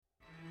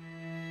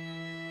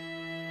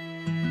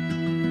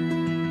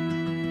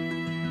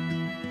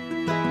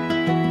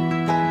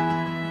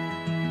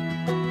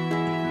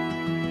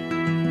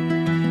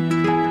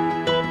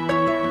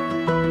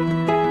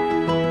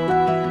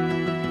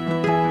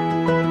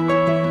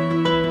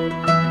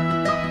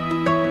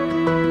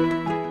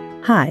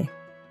Hi,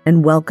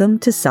 and welcome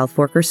to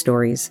Southforker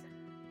Stories,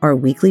 our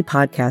weekly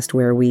podcast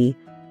where we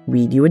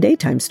read you a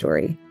daytime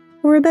story,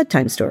 or a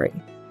bedtime story,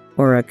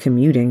 or a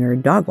commuting or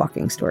dog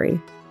walking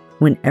story.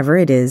 Whenever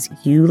it is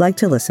you like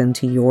to listen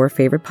to your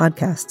favorite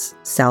podcasts,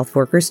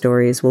 Southforker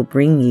Stories will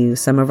bring you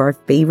some of our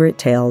favorite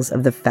tales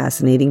of the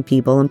fascinating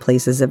people and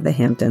places of the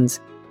Hamptons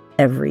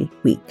every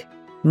week.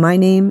 My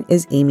name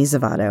is Amy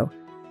Zavato,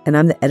 and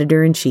I'm the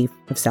editor-in-chief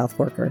of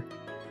Southforker.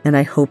 And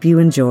I hope you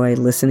enjoy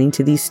listening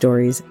to these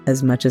stories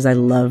as much as I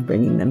love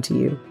bringing them to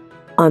you.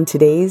 On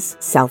today's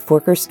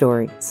Southforker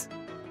Stories,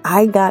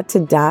 I got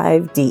to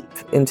dive deep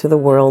into the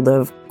world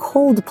of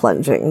cold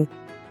plunging,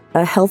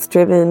 a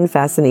health-driven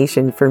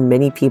fascination for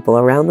many people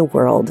around the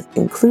world,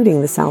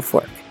 including the South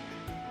Fork.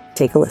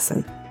 Take a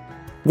listen.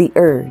 The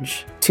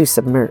urge to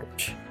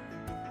submerge.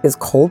 Is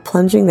cold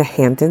plunging the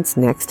Hamptons'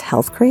 next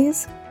health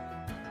craze?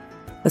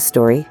 A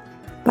story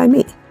by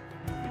me.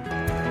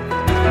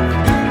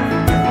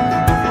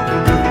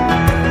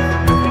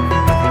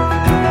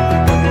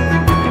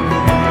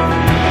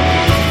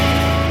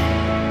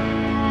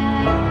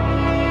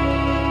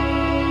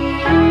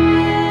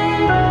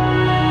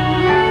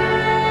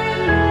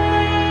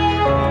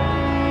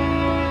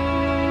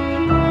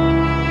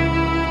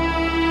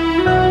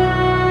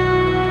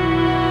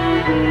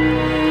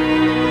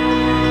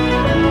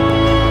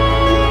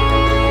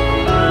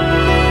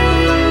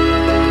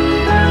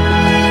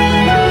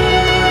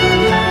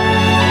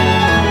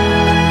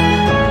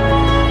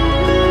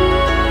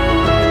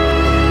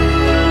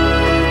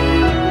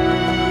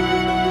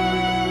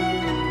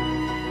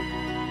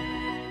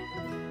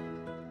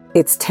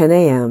 It's 10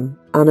 a.m.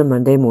 on a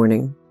Monday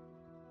morning.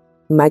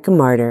 Micah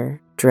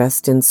Martyr,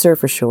 dressed in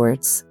surfer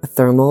shorts, a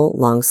thermal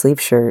long-sleeve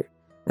shirt,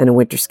 and a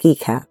winter ski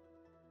cap,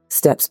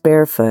 steps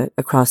barefoot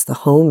across the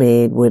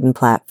homemade wooden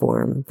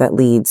platform that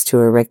leads to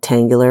a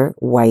rectangular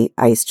white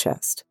ice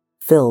chest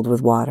filled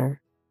with water.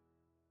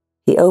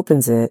 He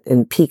opens it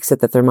and peeks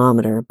at the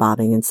thermometer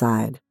bobbing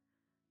inside.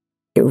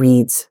 It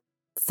reads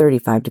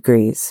 35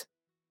 degrees,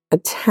 a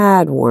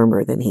tad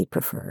warmer than he'd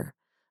prefer,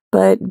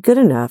 but good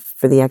enough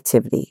for the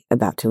activity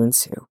about to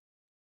ensue.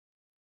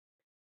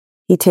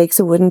 He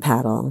takes a wooden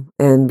paddle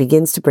and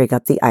begins to break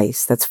up the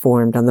ice that's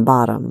formed on the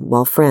bottom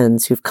while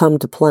friends who've come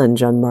to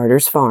plunge on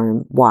Martyr's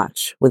farm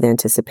watch with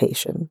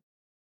anticipation.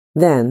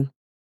 Then,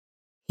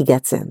 he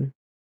gets in.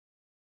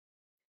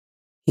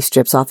 He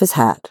strips off his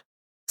hat,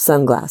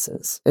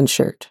 sunglasses, and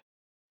shirt.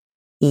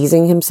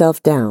 Easing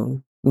himself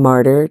down,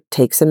 Martyr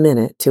takes a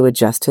minute to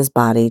adjust his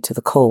body to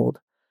the cold,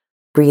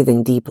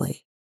 breathing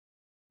deeply.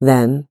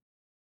 Then,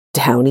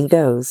 down he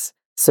goes,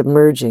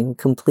 submerging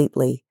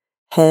completely,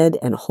 head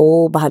and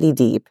whole body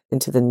deep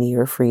into the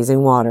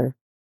near-freezing water.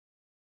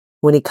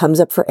 When he comes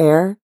up for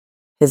air,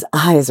 his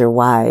eyes are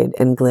wide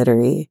and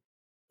glittery.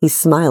 He's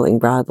smiling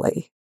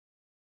broadly.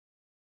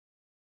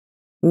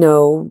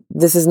 No,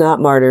 this is not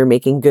Martyr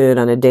making good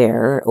on a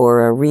dare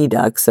or a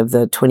redux of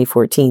the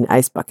 2014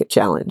 Ice Bucket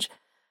Challenge.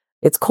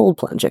 It's cold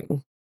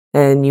plunging,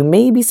 and you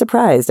may be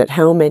surprised at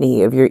how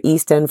many of your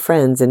East End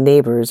friends and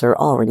neighbors are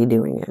already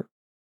doing it.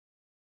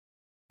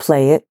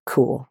 Play it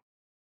cool.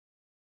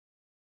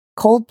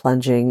 Cold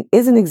plunging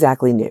isn't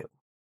exactly new.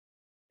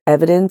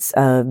 Evidence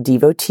of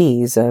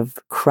devotees of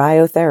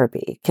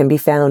cryotherapy can be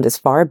found as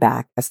far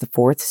back as the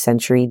 4th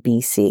century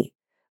BC,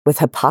 with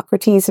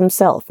Hippocrates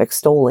himself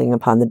extolling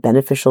upon the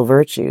beneficial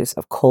virtues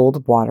of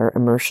cold water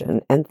immersion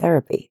and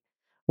therapy,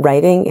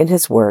 writing in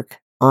his work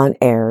On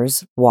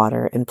Airs,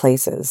 Water, and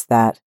Places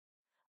that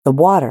the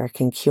water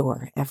can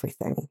cure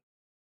everything.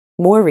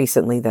 More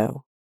recently,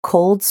 though,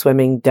 cold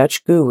swimming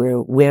Dutch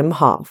guru Wim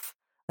Hof,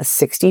 a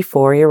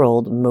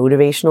 64-year-old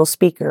motivational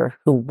speaker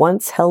who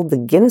once held the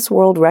Guinness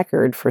World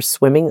Record for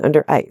swimming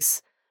under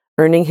ice,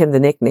 earning him the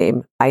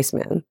nickname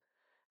Iceman,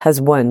 has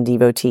won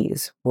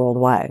devotees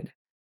worldwide.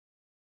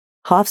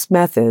 Hof's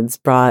methods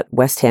brought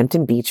West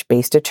Hampton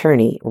Beach-based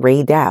attorney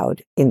Ray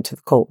Dowd into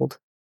the cold.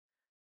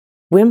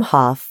 Wim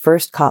Hof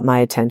first caught my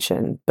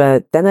attention,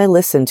 but then I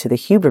listened to the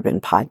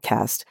Huberman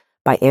podcast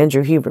by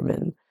Andrew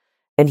Huberman,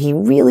 and he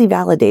really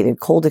validated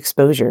cold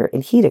exposure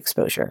and heat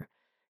exposure.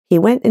 He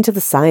went into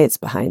the science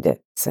behind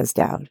it, says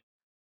Dowd.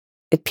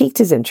 It piqued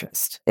his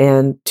interest,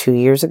 and 2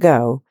 years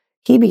ago,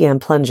 he began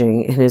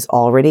plunging in his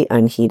already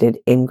unheated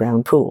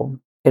in-ground pool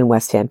in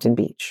West Hampton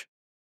Beach.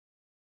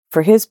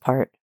 For his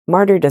part,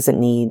 Martyr doesn't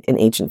need an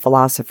ancient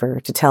philosopher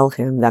to tell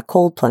him that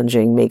cold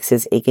plunging makes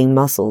his aching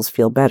muscles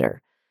feel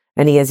better,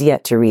 and he has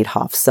yet to read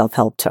Hof's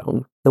self-help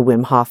tome, The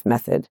Wim Hof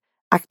Method,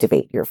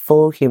 Activate Your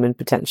Full Human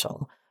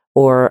Potential,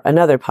 or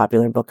another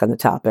popular book on the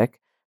topic,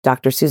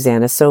 Dr.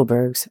 Susanna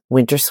Soberg's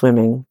Winter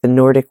Swimming, The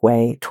Nordic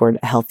Way Toward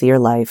a Healthier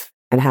Life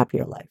and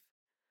Happier Life.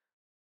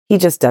 He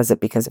just does it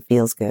because it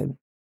feels good.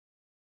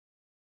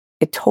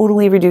 It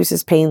totally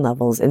reduces pain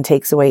levels and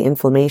takes away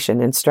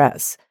inflammation and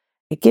stress.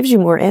 It gives you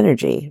more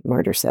energy,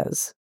 Martyr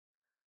says.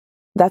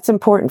 That's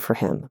important for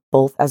him,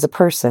 both as a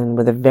person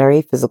with a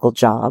very physical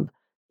job.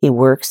 He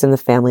works in the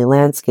family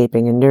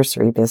landscaping and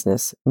nursery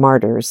business,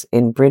 Martyrs,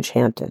 in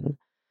Bridgehampton,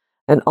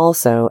 and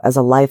also as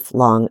a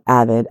lifelong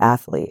avid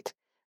athlete,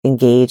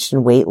 engaged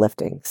in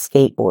weightlifting,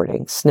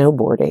 skateboarding,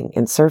 snowboarding,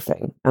 and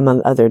surfing,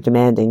 among other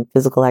demanding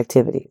physical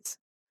activities.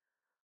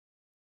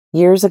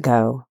 Years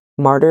ago,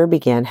 Martyr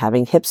began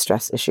having hip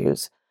stress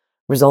issues,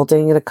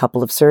 resulting in a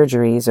couple of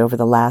surgeries over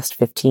the last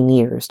 15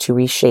 years to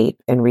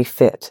reshape and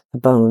refit the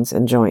bones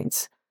and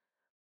joints.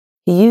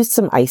 He used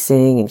some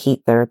icing and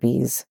heat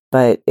therapies,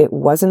 but it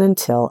wasn't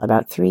until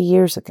about 3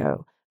 years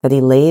ago that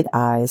he laid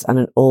eyes on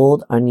an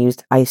old,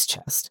 unused ice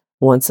chest,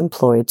 once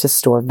employed to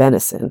store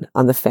venison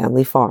on the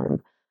family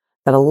farm,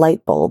 that a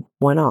light bulb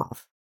went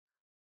off.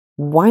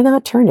 Why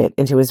not turn it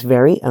into his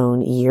very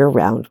own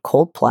year-round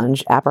cold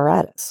plunge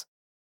apparatus?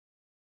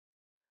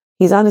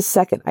 He's on his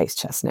second ice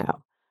chest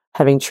now,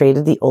 having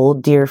traded the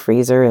old deer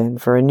freezer in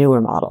for a newer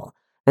model,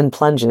 and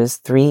plunges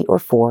 3 or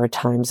 4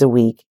 times a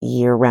week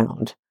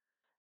year-round.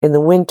 In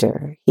the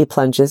winter, he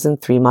plunges in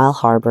 3 Mile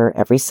Harbor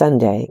every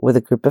Sunday with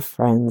a group of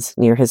friends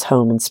near his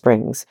home in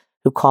Springs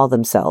who call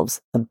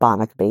themselves the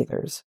Bannock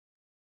Bathers.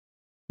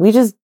 We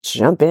just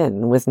jump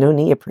in with no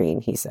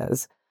neoprene, he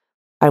says.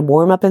 I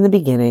warm up in the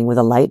beginning with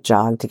a light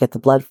jog to get the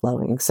blood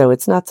flowing, so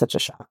it's not such a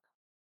shock.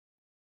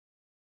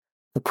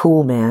 The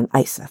pool man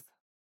iceth.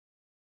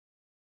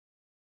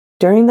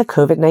 During the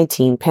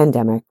COVID-19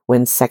 pandemic,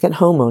 when second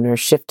homeowners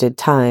shifted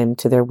time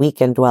to their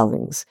weekend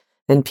dwellings,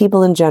 and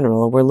people in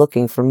general were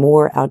looking for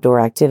more outdoor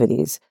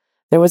activities,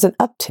 there was an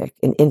uptick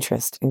in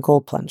interest in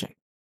cold plunging.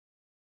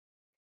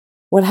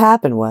 What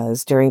happened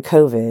was, during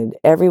COVID,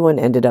 everyone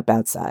ended up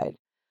outside.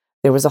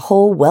 There was a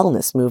whole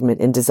wellness movement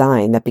in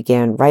design that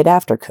began right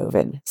after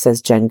COVID,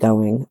 says Jen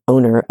Going,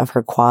 owner of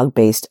her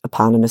Quag-based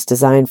eponymous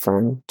design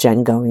firm,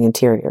 Jen Going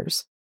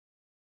Interiors.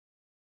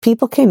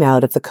 People came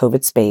out of the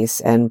COVID space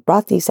and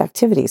brought these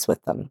activities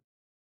with them.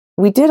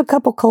 We did a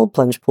couple cold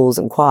plunge pools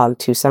in Quag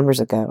 2 summers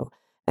ago,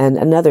 and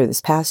another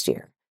this past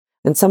year,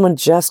 and someone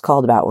just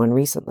called about one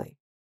recently.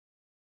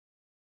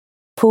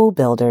 Pool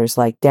builders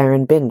like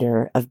Darren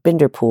Binder of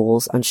Binder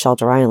Pools on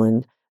Shelter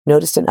Island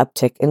noticed an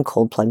uptick in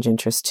cold plunge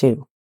interest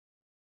too.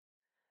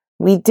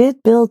 We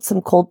did build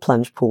some cold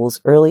plunge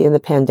pools early in the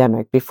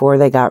pandemic before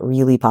they got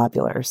really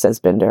popular, says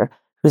Binder,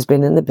 who's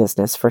been in the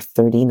business for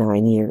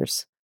 39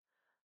 years.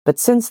 But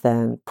since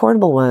then,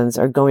 portable ones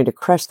are going to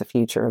crush the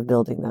future of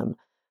building them.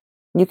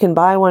 You can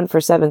buy one for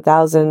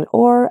 $7,000,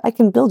 or I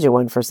can build you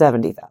one for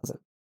 $70,000.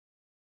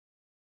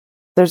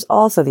 There's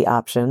also the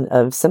option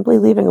of simply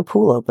leaving a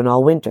pool open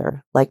all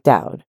winter, like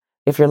Dowd,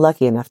 if you're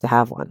lucky enough to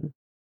have one.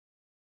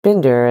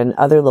 Binder and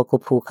other local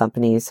pool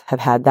companies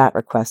have had that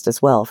request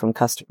as well from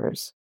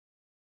customers.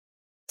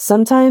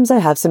 Sometimes I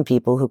have some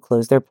people who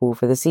close their pool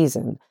for the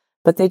season,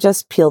 but they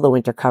just peel the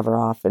winter cover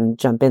off and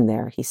jump in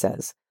there, he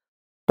says.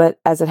 But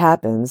as it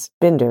happens,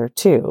 Binder,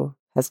 too,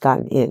 has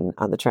gotten in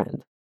on the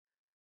trend.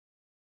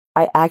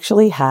 I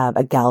actually have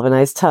a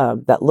galvanized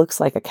tub that looks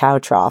like a cow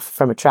trough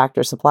from a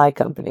Tractor Supply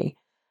company.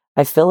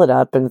 I fill it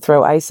up and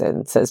throw ice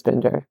in, says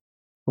Binder.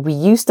 We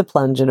used to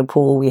plunge in a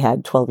pool we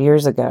had 12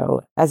 years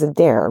ago as a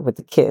dare with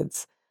the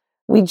kids.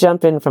 We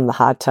jump in from the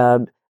hot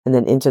tub and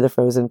then into the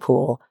frozen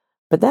pool,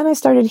 but then I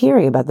started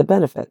hearing about the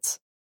benefits.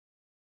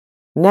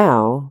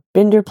 Now,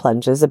 Binder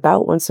plunges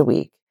about once a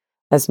week,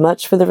 as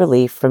much for the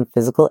relief from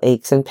physical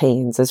aches and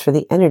pains as for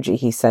the energy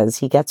he says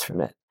he gets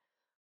from it.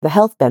 The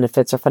health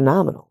benefits are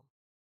phenomenal.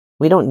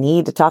 We don't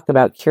need to talk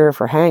about cure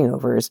for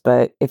hangovers,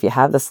 but if you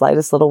have the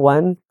slightest little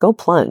one, go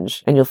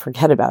plunge and you'll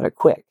forget about it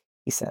quick,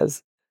 he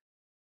says.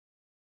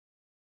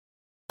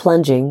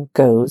 Plunging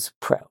goes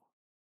pro.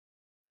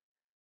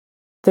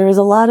 There is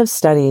a lot of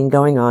studying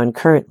going on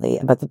currently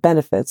about the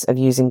benefits of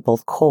using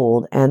both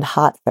cold and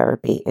hot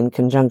therapy in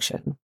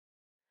conjunction.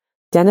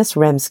 Dennis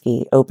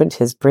Remsky opened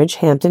his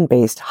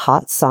Bridgehampton-based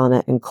hot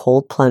sauna and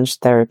cold plunge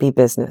therapy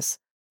business,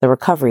 the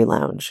Recovery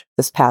Lounge,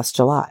 this past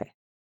July.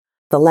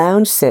 The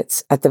lounge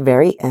sits at the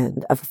very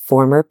end of a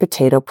former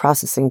potato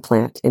processing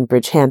plant in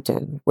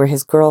Bridgehampton, where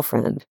his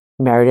girlfriend,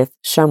 Meredith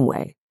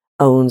Shumway,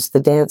 owns the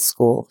dance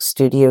school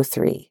Studio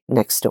 3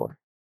 next door.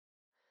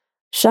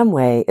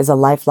 Shumway is a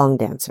lifelong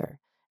dancer,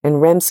 and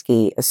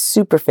Remsky a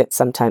super fit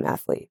sometime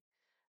athlete.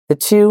 The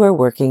two are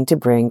working to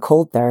bring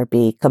cold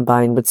therapy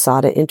combined with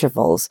SADA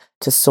intervals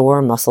to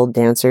sore-muscled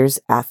dancers,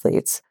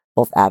 athletes,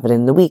 both avid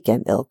and the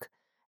weekend ilk,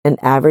 and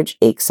average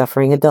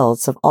ache-suffering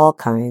adults of all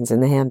kinds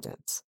in the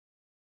Hamptons.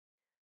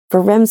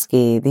 For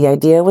Remsky, the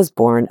idea was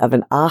born of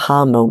an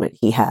aha moment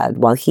he had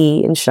while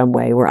he and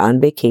Shumway were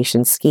on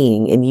vacation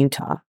skiing in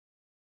Utah.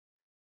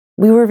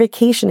 We were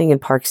vacationing in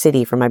Park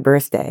City for my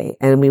birthday,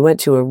 and we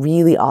went to a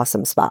really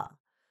awesome spa.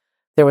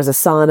 There was a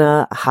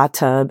sauna, a hot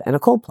tub, and a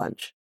cold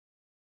plunge.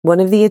 One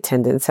of the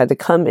attendants had to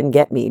come and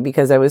get me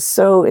because I was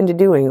so into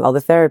doing all the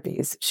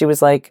therapies. She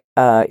was like,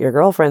 your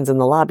girlfriend's in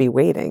the lobby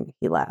waiting,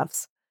 he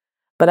laughs.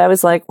 But I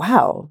was like,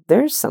 wow,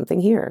 there's something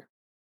here.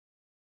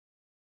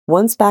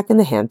 Once back in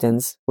the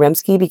Hamptons,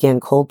 Remsky began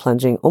cold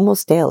plunging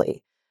almost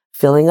daily,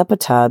 filling up a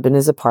tub in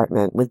his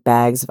apartment with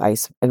bags of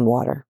ice and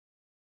water.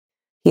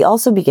 He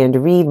also began to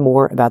read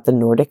more about the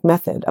Nordic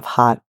method of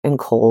hot and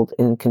cold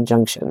in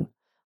conjunction,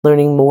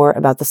 learning more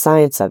about the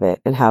science of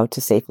it and how to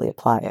safely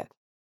apply it.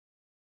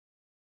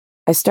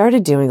 I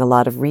started doing a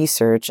lot of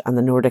research on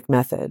the Nordic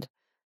method,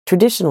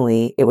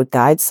 Traditionally, it would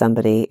guide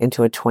somebody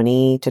into a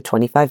 20 to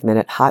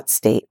 25-minute hot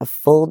state of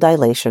full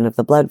dilation of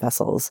the blood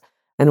vessels,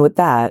 and with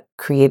that,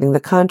 creating the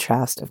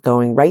contrast of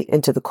going right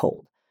into the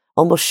cold,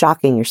 almost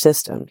shocking your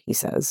system, he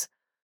says.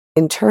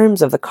 In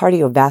terms of the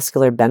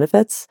cardiovascular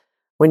benefits,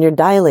 when you're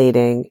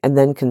dilating and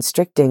then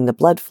constricting the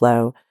blood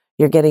flow,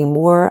 you're getting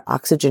more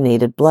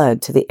oxygenated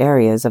blood to the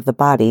areas of the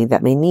body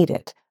that may need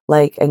it,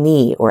 like a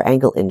knee or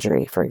ankle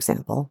injury, for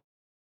example.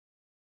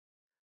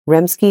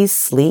 Remski's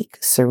sleek,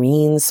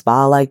 serene,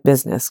 spa-like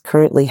business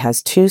currently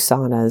has 2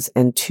 saunas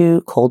and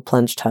 2 cold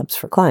plunge tubs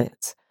for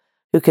clients,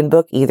 who can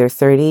book either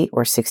 30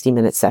 or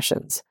 60-minute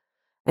sessions,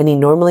 and he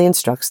normally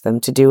instructs them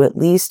to do at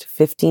least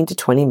 15 to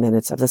 20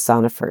 minutes of the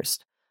sauna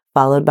first,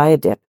 followed by a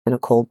dip in a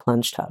cold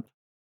plunge tub.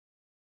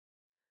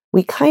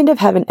 We kind of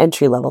have an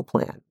entry-level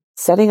plan,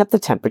 setting up the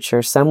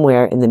temperature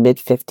somewhere in the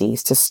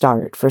mid-50s to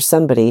start for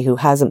somebody who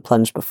hasn't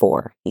plunged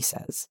before, he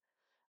says.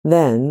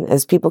 Then,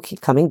 as people keep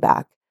coming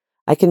back,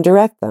 I can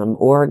direct them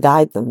or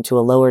guide them to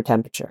a lower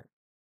temperature.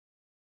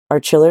 Our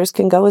chillers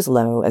can go as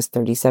low as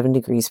 37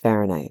 degrees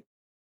Fahrenheit.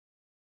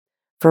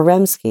 For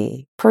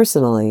Remski,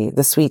 personally,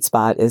 the sweet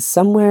spot is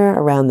somewhere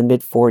around the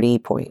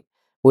mid-40 point,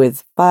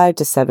 with 5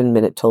 to 7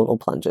 minute total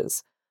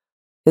plunges.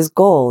 His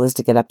goal is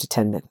to get up to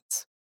 10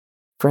 minutes.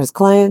 For his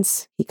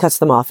clients, he cuts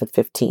them off at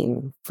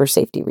 15 for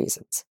safety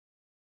reasons.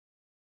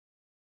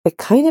 It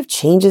kind of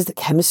changes the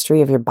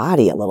chemistry of your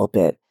body a little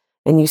bit,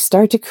 and you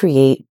start to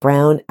create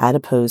brown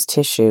adipose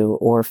tissue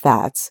or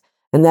fats,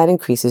 and that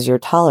increases your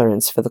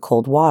tolerance for the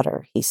cold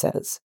water, he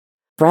says.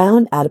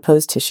 Brown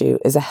adipose tissue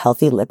is a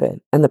healthy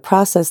lipid, and the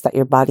process that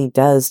your body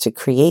does to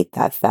create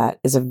that fat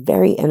is a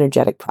very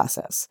energetic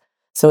process,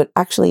 so it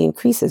actually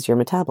increases your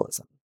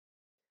metabolism.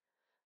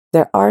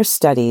 There are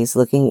studies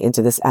looking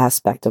into this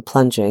aspect of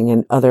plunging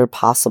and other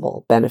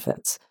possible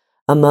benefits,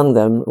 among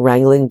them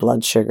wrangling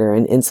blood sugar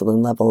and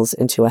insulin levels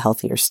into a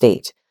healthier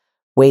state,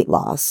 weight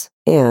loss,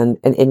 and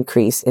an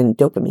increase in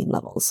dopamine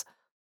levels,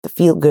 the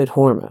feel-good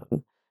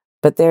hormone.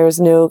 But there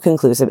is no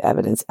conclusive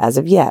evidence as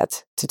of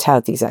yet to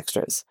tout these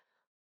extras.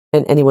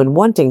 And anyone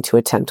wanting to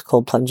attempt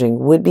cold plunging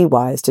would be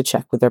wise to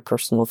check with their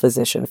personal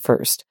physician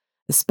first,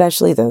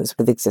 especially those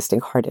with existing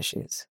heart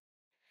issues.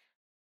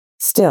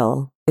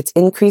 Still, its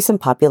increase in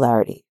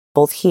popularity,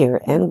 both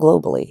here and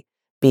globally,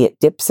 be it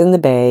dips in the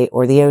bay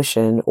or the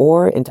ocean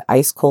or into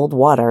ice-cold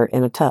water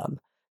in a tub,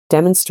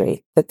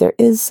 demonstrate that there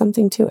is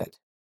something to it.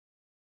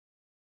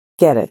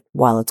 Get it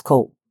while it's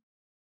cold.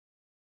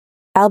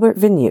 Albert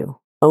Vigneault,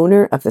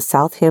 owner of the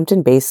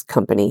Southampton-based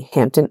company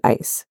Hampton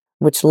Ice,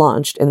 which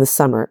launched in the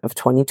summer of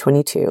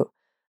 2022,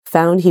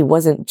 found he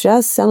wasn't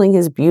just selling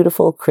his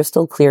beautiful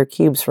crystal-clear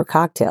cubes for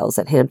cocktails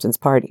at Hampton's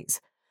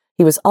parties.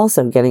 He was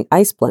also getting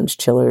ice plunge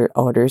chiller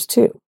orders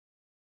too.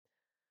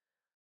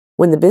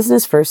 When the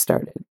business first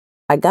started,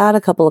 I got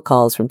a couple of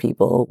calls from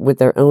people with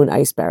their own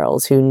ice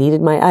barrels who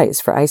needed my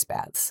ice for ice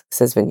baths,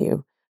 says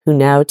Vigneault, who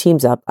now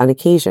teams up on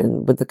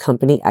occasion with the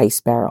company Ice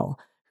Barrel,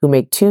 who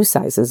make 2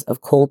 sizes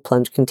of cold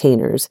plunge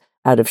containers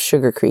out of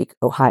Sugar Creek,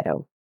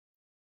 Ohio.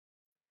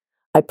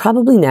 I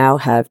probably now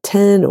have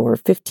 10 or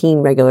 15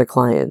 regular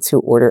clients who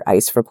order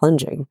ice for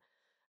plunging.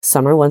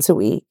 Some are once a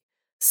week,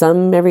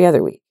 some every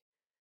other week.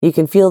 You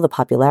can feel the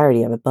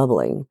popularity of it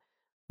bubbling.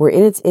 We're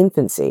in its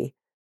infancy,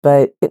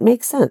 but it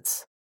makes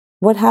sense.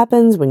 What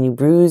happens when you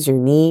bruise your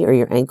knee or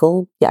your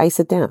ankle? You ice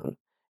it down.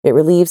 It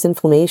relieves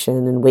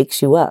inflammation and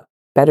wakes you up,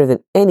 better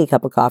than any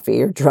cup of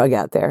coffee or drug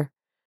out there.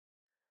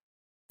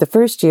 The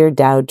first year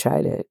Dowd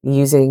tried it,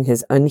 using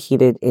his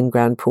unheated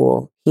in-ground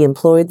pool, he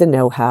employed the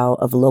know-how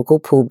of local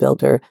pool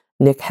builder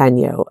Nick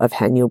Hanyo of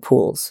Hanyo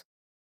Pools.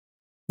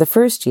 The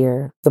first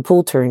year, the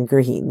pool turned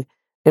green,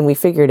 and we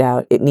figured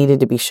out it needed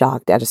to be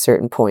shocked at a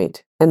certain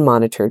point and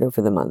monitored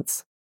over the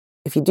months.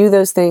 If you do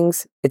those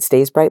things, it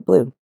stays bright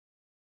blue.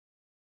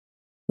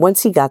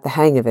 Once he got the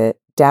hang of it,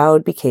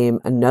 Dowd became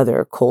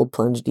another cold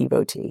plunge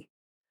devotee.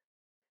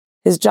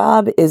 His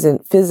job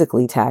isn't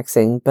physically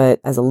taxing, but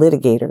as a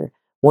litigator,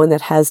 one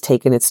that has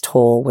taken its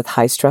toll with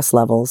high stress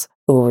levels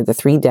over the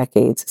 3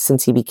 decades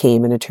since he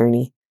became an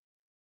attorney.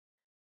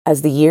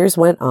 As the years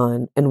went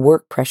on and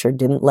work pressure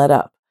didn't let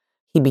up,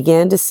 he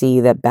began to see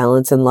that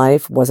balance in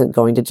life wasn't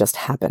going to just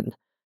happen.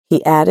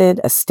 He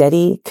added a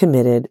steady,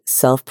 committed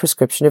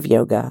self-prescription of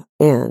yoga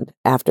and,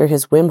 after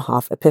his Wim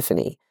Hof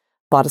epiphany,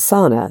 bought a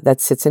sauna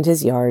that sits in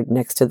his yard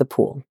next to the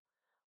pool.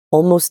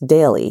 Almost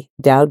daily,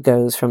 Dowd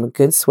goes from a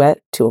good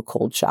sweat to a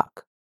cold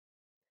shock.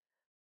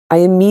 I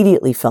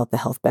immediately felt the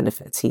health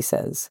benefits, he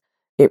says.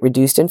 It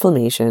reduced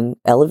inflammation,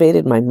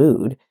 elevated my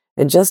mood,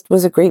 and just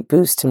was a great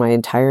boost to my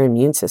entire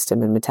immune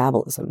system and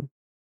metabolism.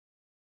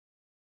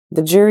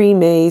 The jury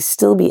may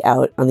still be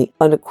out on the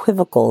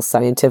unequivocal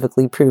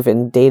scientifically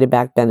proven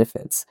data-backed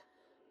benefits,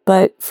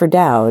 but for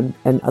Dowd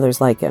and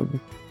others like him,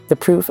 the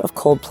proof of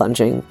cold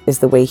plunging is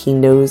the way he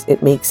knows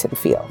it makes him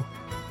feel,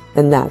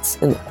 and that's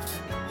enough.